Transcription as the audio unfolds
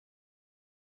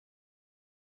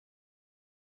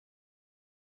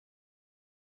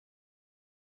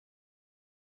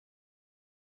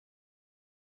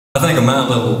think of my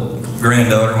little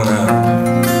granddaughter when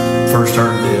I first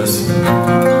heard this.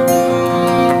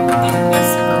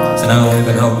 And I've only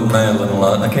been holding Madeline a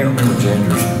lot. I can't remember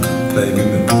Ginger's baby,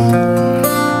 but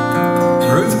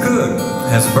Ruth Cook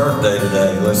has a birthday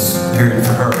today. Let's hear it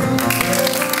for her.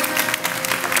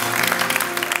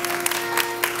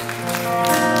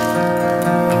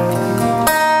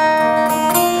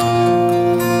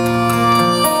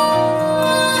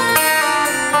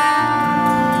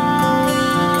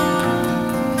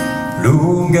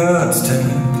 Lord, God's time,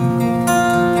 a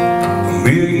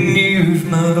million years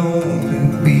might only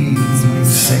be the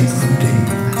same day.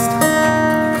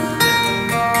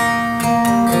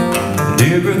 And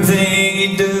everything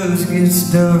He does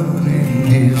gets done in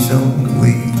His own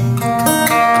way.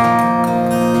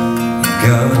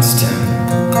 God's time,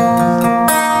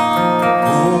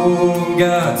 oh,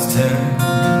 God's time,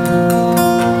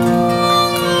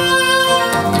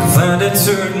 to find that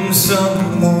certain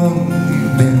someone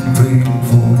you've been praying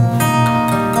for.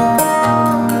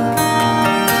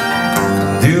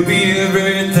 There'll be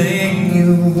everything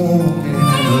you want and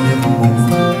a little more.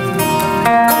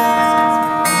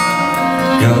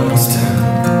 God's time.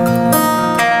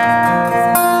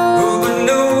 Oh, but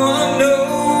no one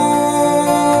knows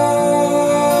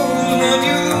what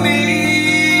you mean.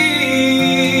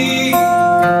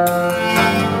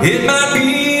 It might be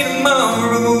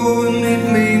tomorrow and it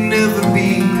may never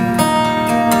be.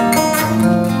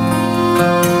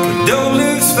 Don't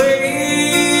lose faith,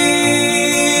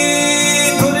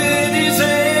 put it in His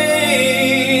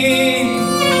hand.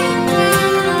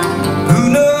 Who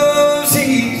knows, He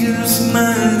just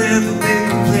might have a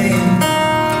bigger plan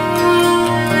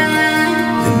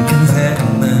than you've had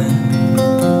in mind.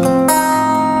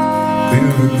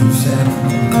 Miracles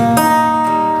happen.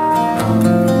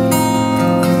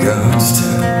 God's time.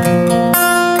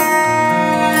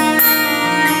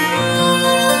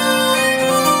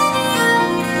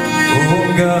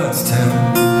 God's time,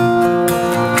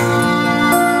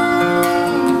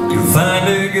 you'll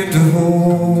finally get to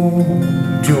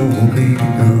hold your baby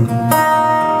girl.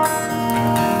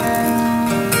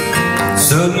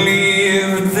 Suddenly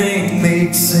everything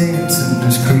makes sense in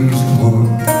this crazy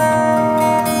world.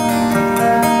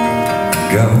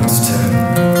 God's time.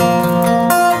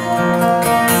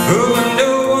 Oh, and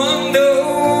no one knows,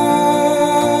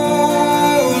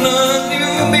 not you,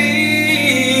 me.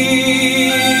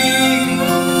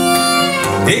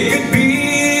 It could be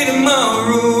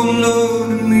tomorrow, Lord,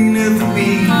 it may never be.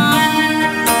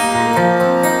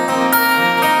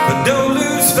 But don't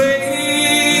lose faith,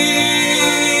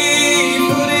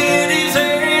 put it in His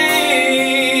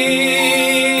hands.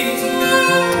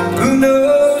 Who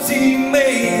knows, He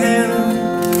may have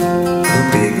a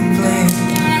bigger plan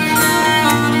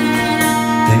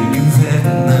than you've had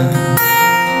in mind.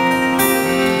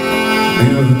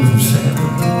 Miracles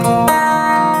happen.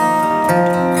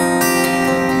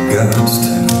 God's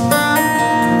time.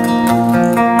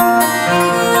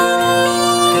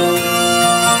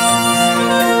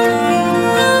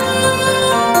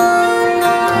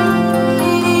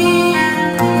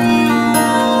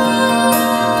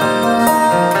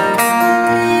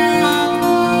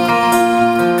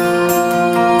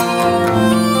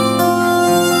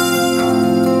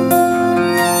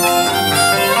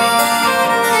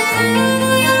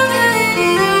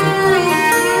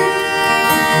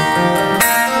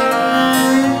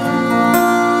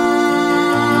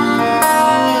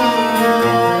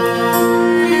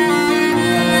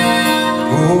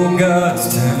 God's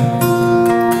time.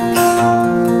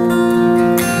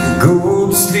 Go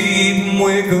to sleep and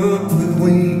wake up with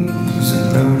wings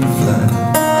and learn to fly.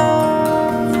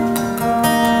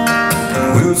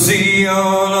 We'll see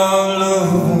all our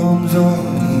loved ones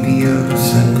on the other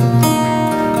side.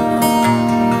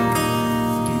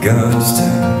 God's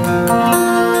time.